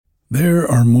There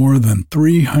are more than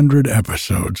 300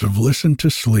 episodes of Listen to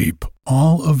Sleep,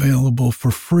 all available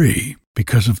for free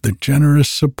because of the generous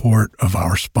support of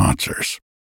our sponsors.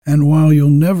 And while you'll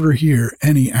never hear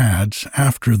any ads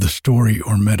after the story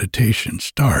or meditation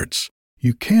starts,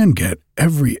 you can get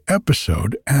every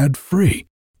episode ad-free,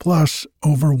 plus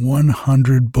over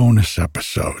 100 bonus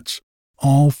episodes,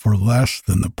 all for less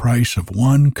than the price of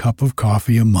one cup of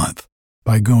coffee a month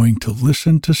by going to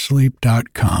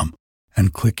listentosleep.com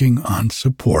and clicking on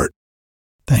support.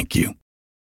 Thank you.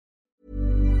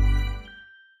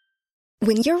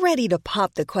 When you're ready to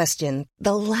pop the question,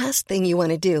 the last thing you want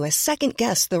to do is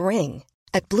second-guess the ring.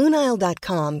 At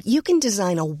BlueNile.com, you can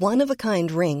design a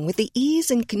one-of-a-kind ring with the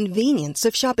ease and convenience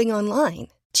of shopping online.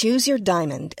 Choose your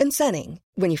diamond and setting.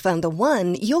 When you find the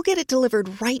one, you'll get it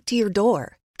delivered right to your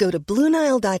door. Go to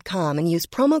BlueNile.com and use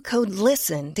promo code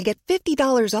LISTEN to get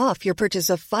 $50 off your purchase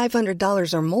of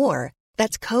 $500 or more.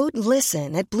 That's code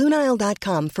LISTEN at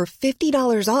BlueNile.com for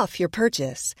 $50 off your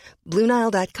purchase.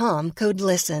 BlueNile.com, code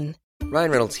LISTEN.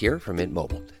 Ryan Reynolds here from Mint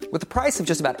Mobile. With the price of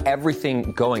just about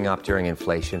everything going up during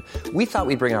inflation, we thought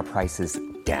we'd bring our prices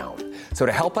down. So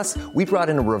to help us, we brought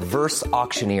in a reverse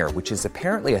auctioneer, which is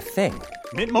apparently a thing.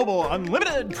 Mint Mobile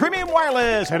Unlimited Premium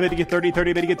Wireless. How to get 30,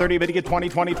 30, bit to get 30, bit to get 20,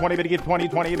 20, 20, bit to get 20,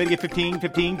 20, bit to get 15,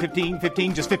 15, 15,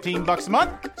 15, just $15 a month?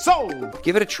 Sold!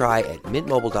 Give it a try at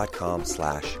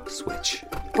mintmobile.com/switch.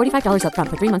 $45 up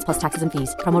front for 3 months plus taxes and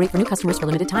fees. Promo rate for new customers for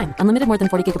limited time. Unlimited more than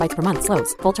 40 gigabytes per month.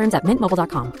 Slows full terms at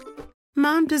mintmobile.com.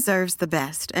 Mom deserves the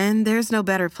best, and there's no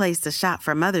better place to shop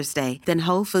for Mother's Day than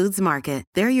Whole Foods Market.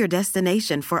 They're your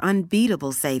destination for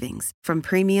unbeatable savings, from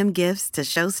premium gifts to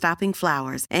show-stopping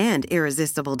flowers and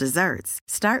irresistible desserts.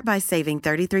 Start by saving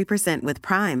 33% with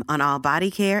Prime on all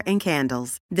body care and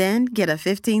candles. Then get a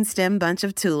 15-stem bunch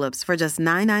of tulips for just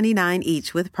 $9.99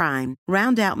 each with Prime.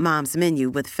 Round out Mom's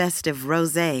menu with festive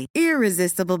rosé,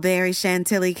 irresistible berry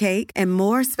chantilly cake, and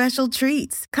more special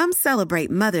treats. Come celebrate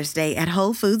Mother's Day at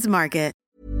Whole Foods Market.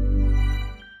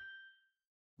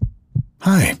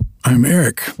 Hi, I'm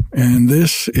Eric, and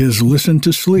this is Listen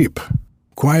to Sleep,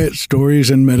 quiet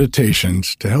stories and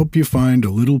meditations to help you find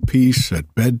a little peace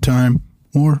at bedtime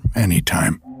or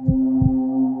anytime.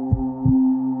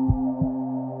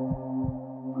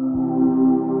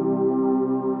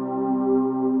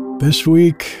 This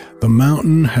week, the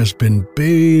mountain has been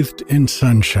bathed in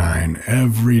sunshine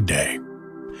every day.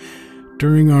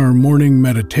 During our morning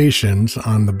meditations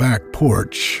on the back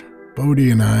porch,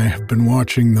 Bodhi and I have been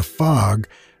watching the fog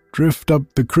drift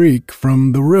up the creek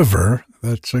from the river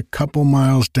that's a couple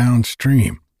miles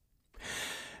downstream.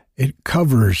 It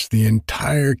covers the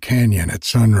entire canyon at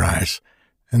sunrise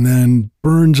and then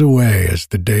burns away as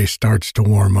the day starts to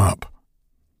warm up.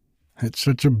 It's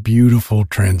such a beautiful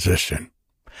transition.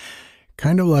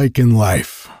 Kind of like in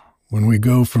life, when we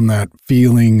go from that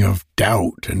feeling of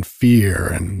doubt and fear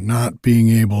and not being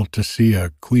able to see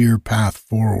a clear path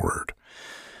forward,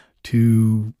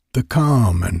 to the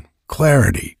calm and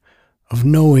clarity of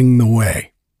knowing the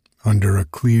way under a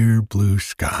clear blue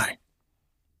sky.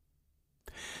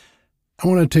 I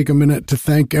want to take a minute to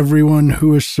thank everyone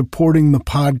who is supporting the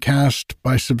podcast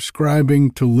by subscribing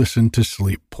to Listen to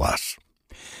Sleep Plus.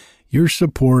 Your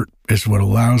support is what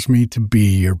allows me to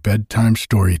be your bedtime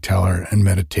storyteller and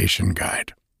meditation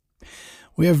guide.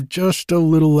 We have just a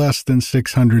little less than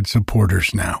 600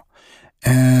 supporters now,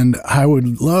 and I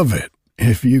would love it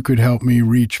if you could help me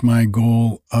reach my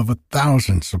goal of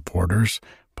 1,000 supporters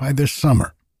by this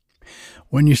summer.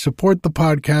 When you support the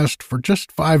podcast for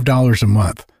just $5 a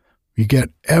month, you get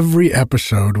every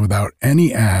episode without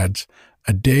any ads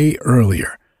a day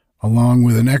earlier, along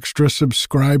with an extra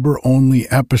subscriber-only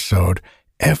episode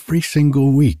every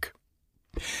single week.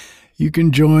 You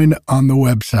can join on the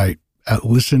website at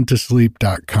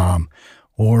listentosleep.com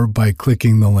or by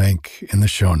clicking the link in the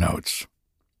show notes.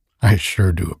 I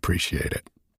sure do appreciate it.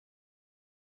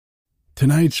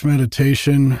 Tonight's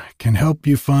meditation can help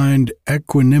you find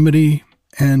equanimity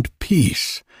and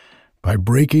peace by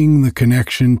breaking the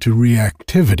connection to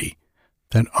reactivity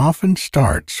that often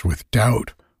starts with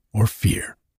doubt or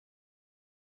fear.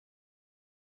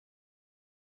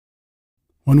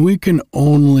 When we can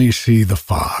only see the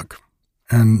fog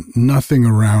and nothing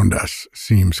around us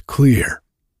seems clear,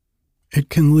 it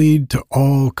can lead to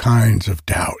all kinds of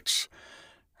doubts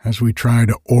as we try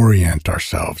to orient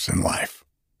ourselves in life.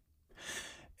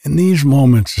 In these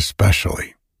moments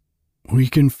especially, we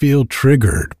can feel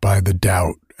triggered by the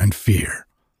doubt and fear,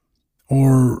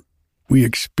 or we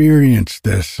experience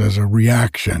this as a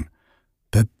reaction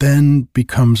that then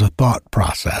becomes a thought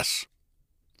process.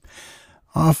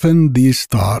 Often these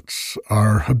thoughts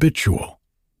are habitual,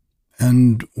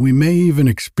 and we may even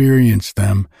experience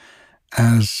them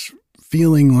as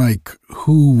feeling like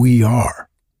who we are.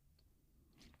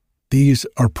 These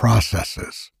are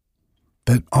processes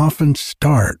that often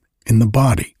start in the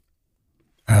body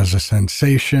as a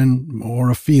sensation or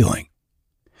a feeling.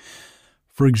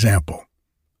 For example,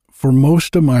 for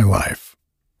most of my life,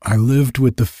 I lived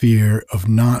with the fear of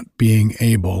not being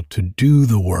able to do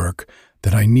the work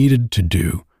that I needed to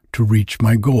do to reach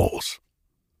my goals.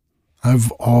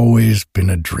 I've always been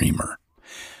a dreamer,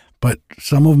 but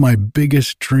some of my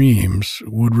biggest dreams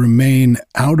would remain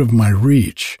out of my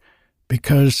reach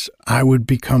because I would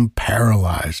become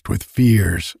paralyzed with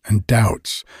fears and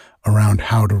doubts around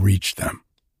how to reach them.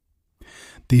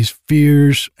 These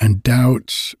fears and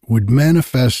doubts would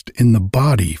manifest in the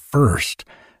body first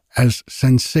as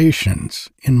sensations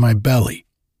in my belly.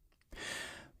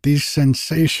 These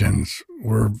sensations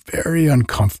were very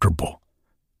uncomfortable,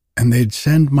 and they'd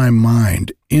send my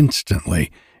mind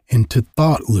instantly into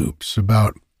thought loops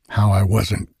about how I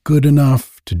wasn't good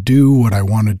enough to do what I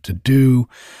wanted to do,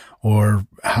 or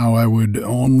how I would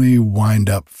only wind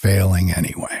up failing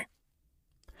anyway.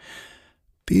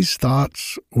 These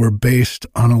thoughts were based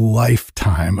on a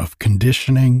lifetime of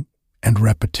conditioning and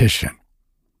repetition,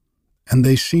 and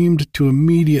they seemed to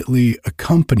immediately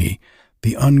accompany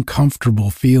the uncomfortable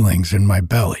feelings in my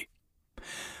belly.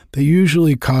 They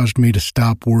usually caused me to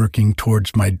stop working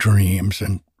towards my dreams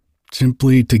and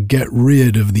simply to get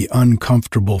rid of the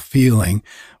uncomfortable feeling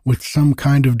with some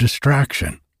kind of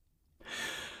distraction.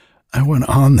 I went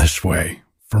on this way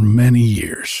for many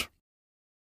years.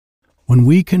 When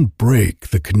we can break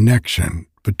the connection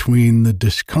between the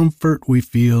discomfort we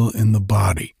feel in the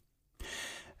body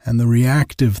and the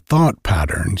reactive thought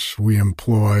patterns we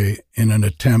employ in an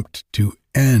attempt to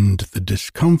end the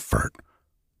discomfort,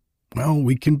 well,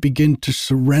 we can begin to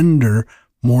surrender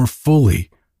more fully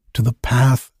to the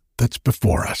path that's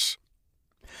before us,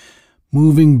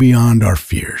 moving beyond our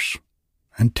fears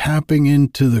and tapping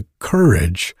into the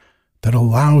courage that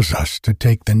allows us to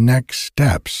take the next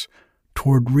steps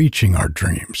toward reaching our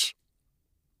dreams.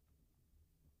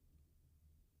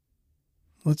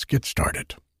 Let's get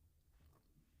started.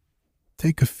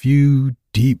 Take a few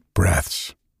deep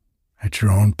breaths at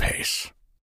your own pace.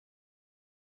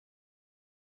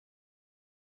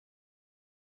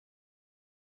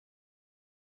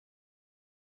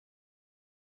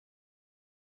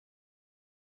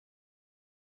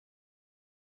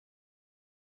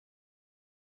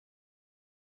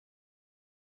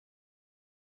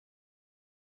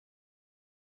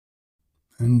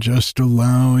 And just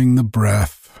allowing the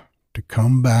breath to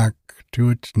come back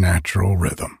to its natural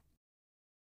rhythm.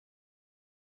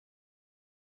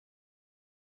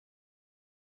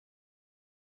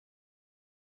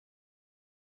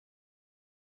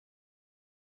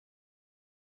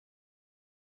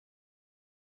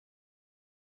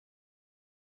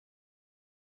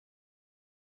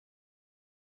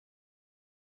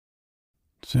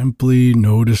 Simply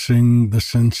noticing the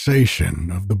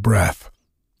sensation of the breath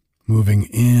moving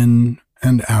in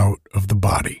and out of the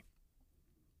body.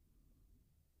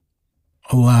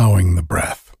 Allowing the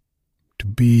breath to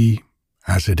be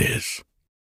as it is.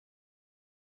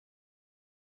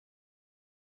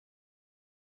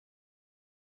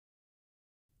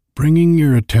 Bringing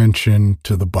your attention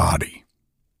to the body.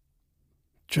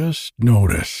 Just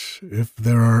notice if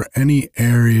there are any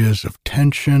areas of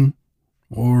tension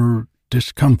or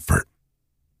discomfort.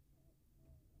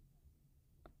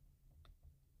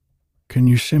 Can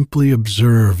you simply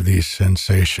observe these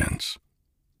sensations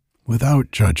without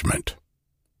judgment?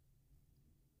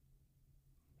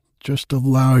 Just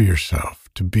allow yourself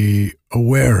to be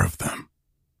aware of them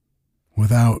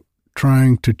without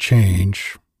trying to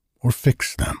change or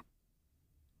fix them.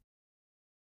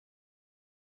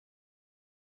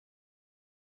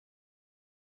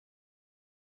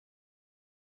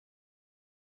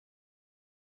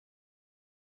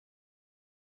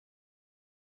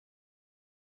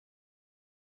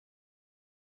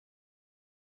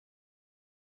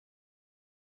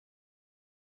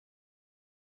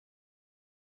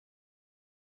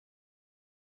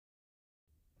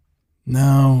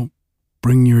 Now,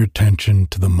 bring your attention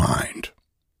to the mind,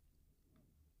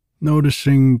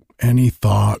 noticing any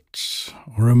thoughts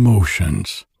or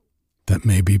emotions that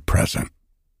may be present.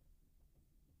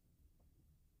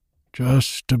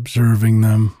 Just observing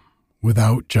them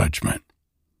without judgment,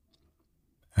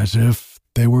 as if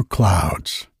they were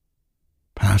clouds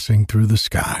passing through the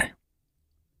sky.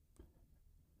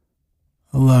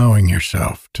 Allowing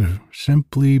yourself to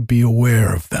simply be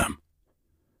aware of them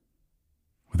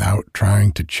without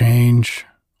trying to change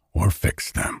or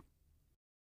fix them.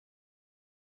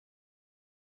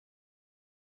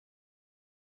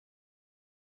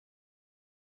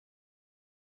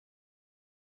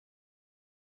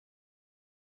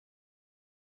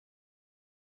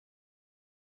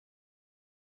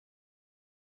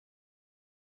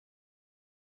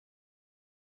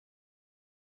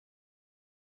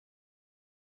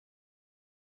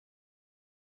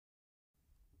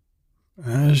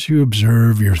 as you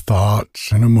observe your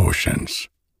thoughts and emotions,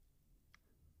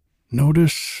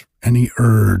 notice any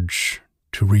urge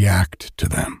to react to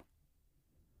them.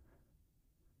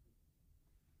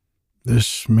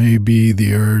 This may be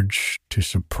the urge to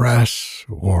suppress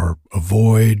or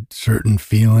avoid certain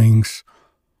feelings,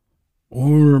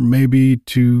 or maybe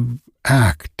to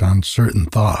act on certain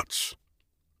thoughts.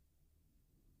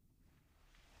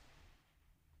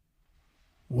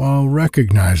 While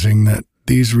recognizing that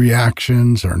these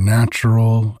reactions are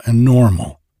natural and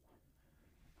normal,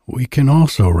 we can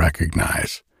also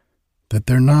recognize that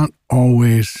they're not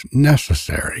always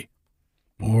necessary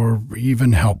or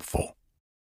even helpful.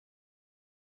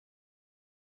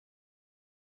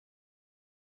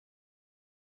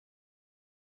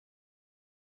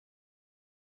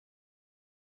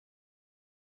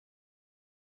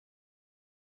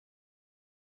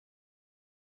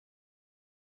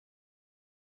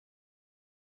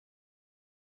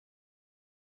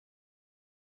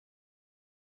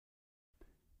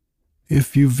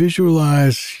 If you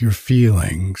visualize your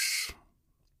feelings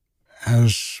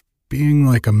as being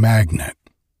like a magnet,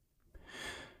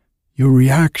 your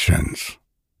reactions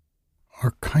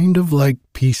are kind of like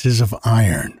pieces of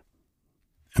iron,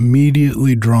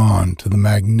 immediately drawn to the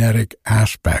magnetic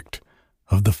aspect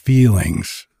of the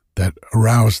feelings that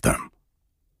arouse them.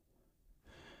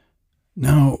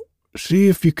 Now, see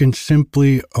if you can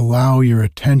simply allow your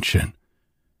attention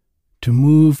to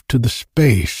move to the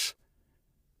space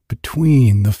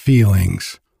between the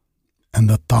feelings and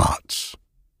the thoughts,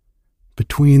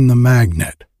 between the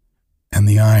magnet and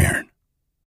the iron.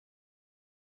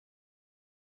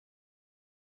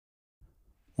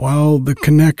 While the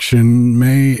connection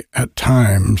may at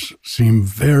times seem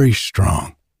very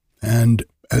strong, and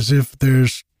as if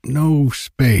there's no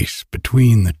space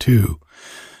between the two,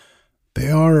 they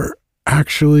are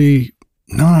actually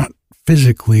not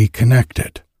physically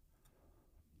connected.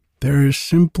 There is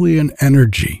simply an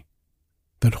energy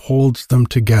that holds them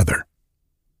together.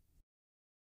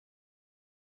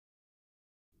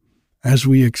 As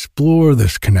we explore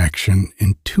this connection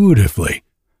intuitively,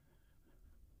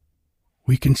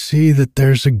 we can see that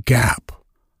there's a gap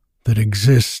that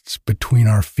exists between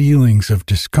our feelings of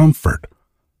discomfort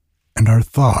and our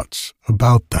thoughts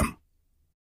about them.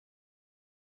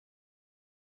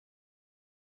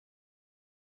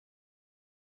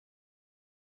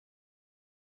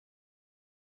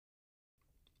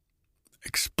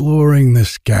 Exploring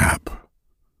this gap,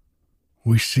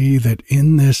 we see that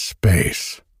in this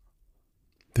space,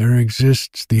 there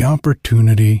exists the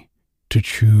opportunity to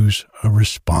choose a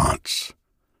response,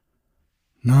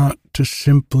 not to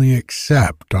simply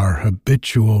accept our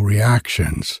habitual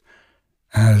reactions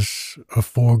as a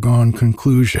foregone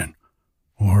conclusion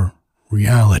or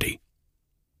reality.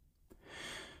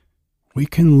 We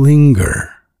can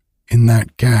linger in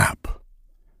that gap,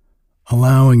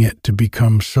 allowing it to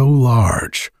become so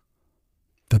large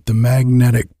that the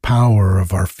magnetic power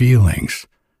of our feelings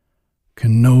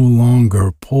can no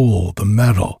longer pull the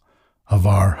metal of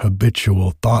our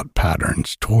habitual thought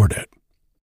patterns toward it.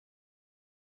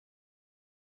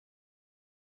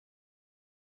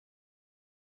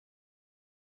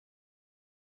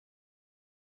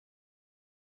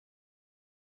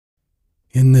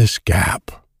 In this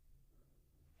gap,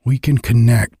 we can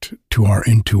connect to our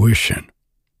intuition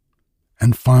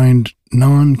and find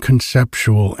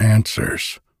non-conceptual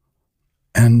answers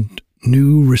and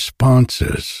new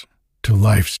responses to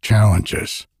life's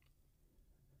challenges.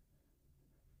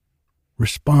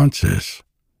 Responses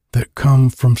that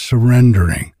come from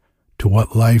surrendering to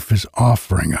what life is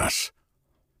offering us,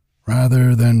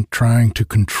 rather than trying to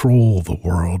control the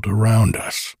world around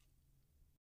us.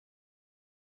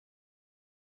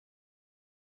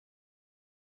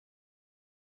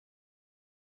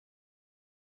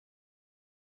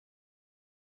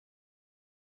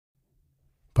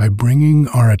 By bringing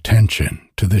our attention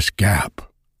to this gap,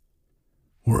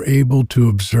 we're able to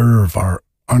observe our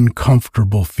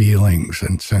uncomfortable feelings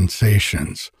and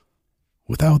sensations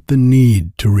without the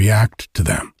need to react to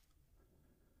them.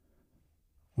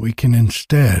 We can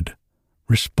instead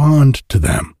respond to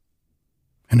them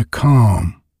in a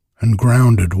calm and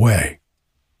grounded way.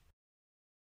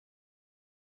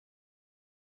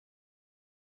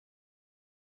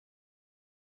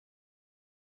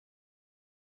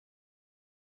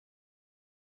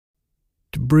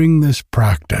 To bring this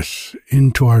practice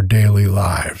into our daily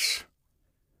lives,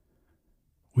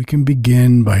 we can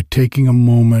begin by taking a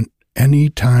moment any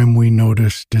time we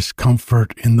notice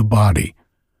discomfort in the body,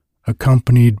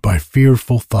 accompanied by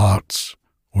fearful thoughts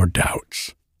or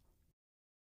doubts.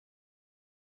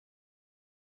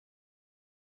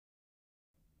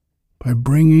 by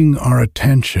bringing our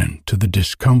attention to the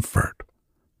discomfort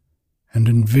and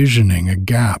envisioning a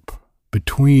gap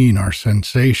between our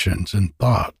sensations and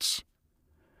thoughts,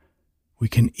 we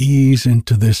can ease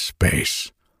into this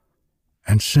space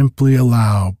and simply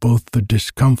allow both the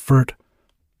discomfort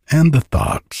and the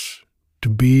thoughts to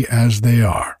be as they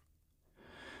are,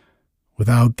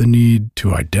 without the need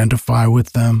to identify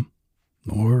with them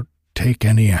or take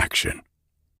any action.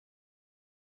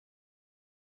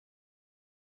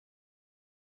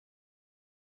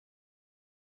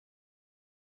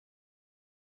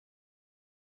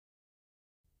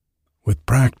 With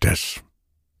practice,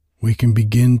 we can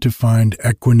begin to find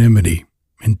equanimity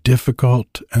in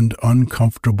difficult and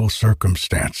uncomfortable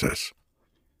circumstances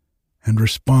and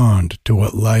respond to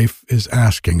what life is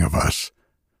asking of us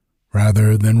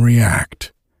rather than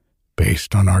react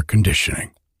based on our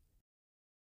conditioning.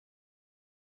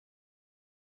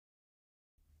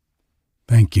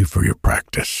 Thank you for your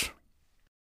practice.